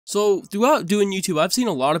So throughout doing YouTube, I've seen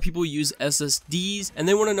a lot of people use SSDs and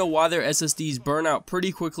they want to know why their SSDs burn out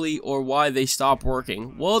pretty quickly or why they stop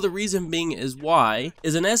working. Well, the reason being is an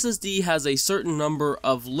SSD has a certain number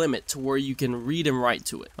of limit to where you can read and write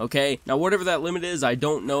to it, okay? Now whatever that limit is, I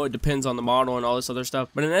don't know, it depends on the model and all this other stuff,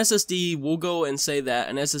 but an SSD, we'll go and say that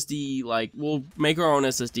an SSD, like, we'll make our own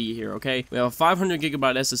SSD here, okay? We have a 500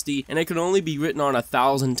 gigabyte SSD and it can only be written on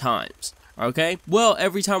 1,000 times. Okay, well,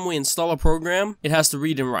 every time we install a program, it has to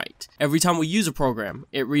read and write. Every time we use a program,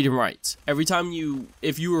 it reads and writes. Every time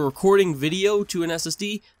if you were recording video to an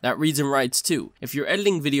SSD, that reads and writes too. If you're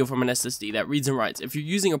editing video from an SSD, that reads and writes. If you're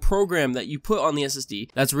using a program that you put on the SSD,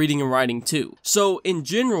 that's reading and writing too. So in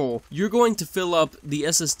general, you're going to fill up the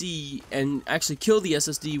SSD and actually kill the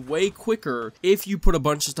SSD way quicker if you put a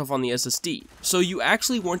bunch of stuff on the SSD. So you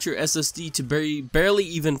actually want your SSD to be barely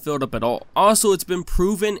even filled up at all. Also, it's been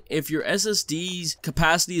proven if your SSD's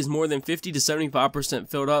capacity is more than 50 to 75%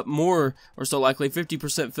 filled up, more or so likely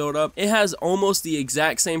 50% filled up, it has almost the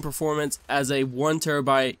exact same performance as a 1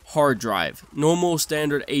 terabyte hard drive. Normal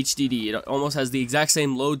standard HDD. It almost has the exact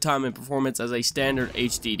same load time and performance as a standard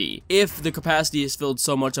HDD if the capacity is filled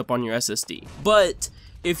so much up on your SSD. But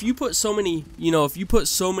if you put so many, if you put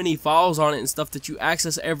so many files on it and stuff that you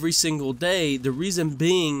access every single day, the reason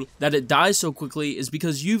being that it dies so quickly is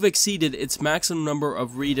because you've exceeded its maximum number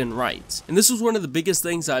of read and writes. And this was one of the biggest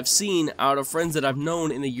things I've seen out of friends that I've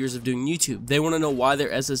known in the years of doing YouTube. They want to know why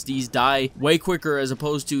their SSDs die way quicker as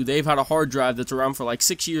opposed to they've had a hard drive that's around for like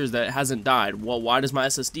 6 years that hasn't died. Well, why does my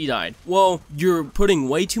SSD die? Well, you're putting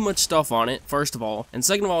way too much stuff on it, first of all, and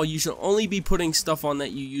second of all, you should only be putting stuff on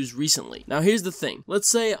that you use recently. Now, here's the thing.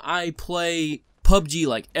 Let's say I play PUBG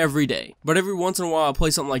like every day, but every once in a while I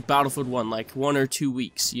play something like Battlefield 1 like 1 or 2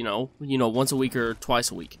 weeks, once a week or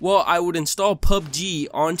twice a week. Well, I would install PUBG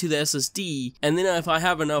onto the SSD, and then if I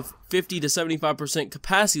have enough 50 to 75%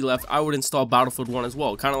 capacity left, I would install Battlefield 1 as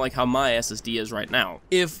well, kind of like how my SSD is right now.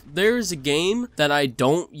 If there's a game that I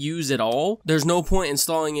don't use at all, there's no point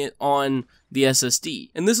installing it on the SSD.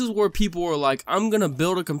 And this is where people are like, I'm gonna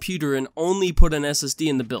build a computer and only put an SSD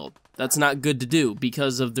in the build. That's not good to do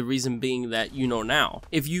because of the reason being that now.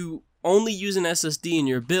 If you only use an SSD in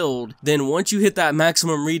your build, then once you hit that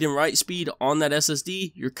maximum read and write speed on that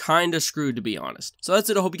SSD, you're kind of screwed, to be honest. So that's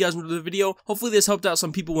it. I hope you guys enjoyed the video. Hopefully this helped out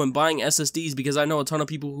some people when buying SSDs, because I know a ton of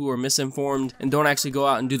people who are misinformed and don't actually go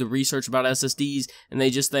out and do the research about SSDs, and they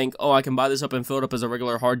just think, oh, I can buy this up and fill it up as a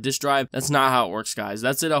regular hard disk drive. That's not how it works, guys.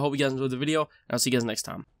 That's it. I hope you guys enjoyed the video, and I'll see you guys next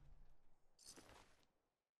time.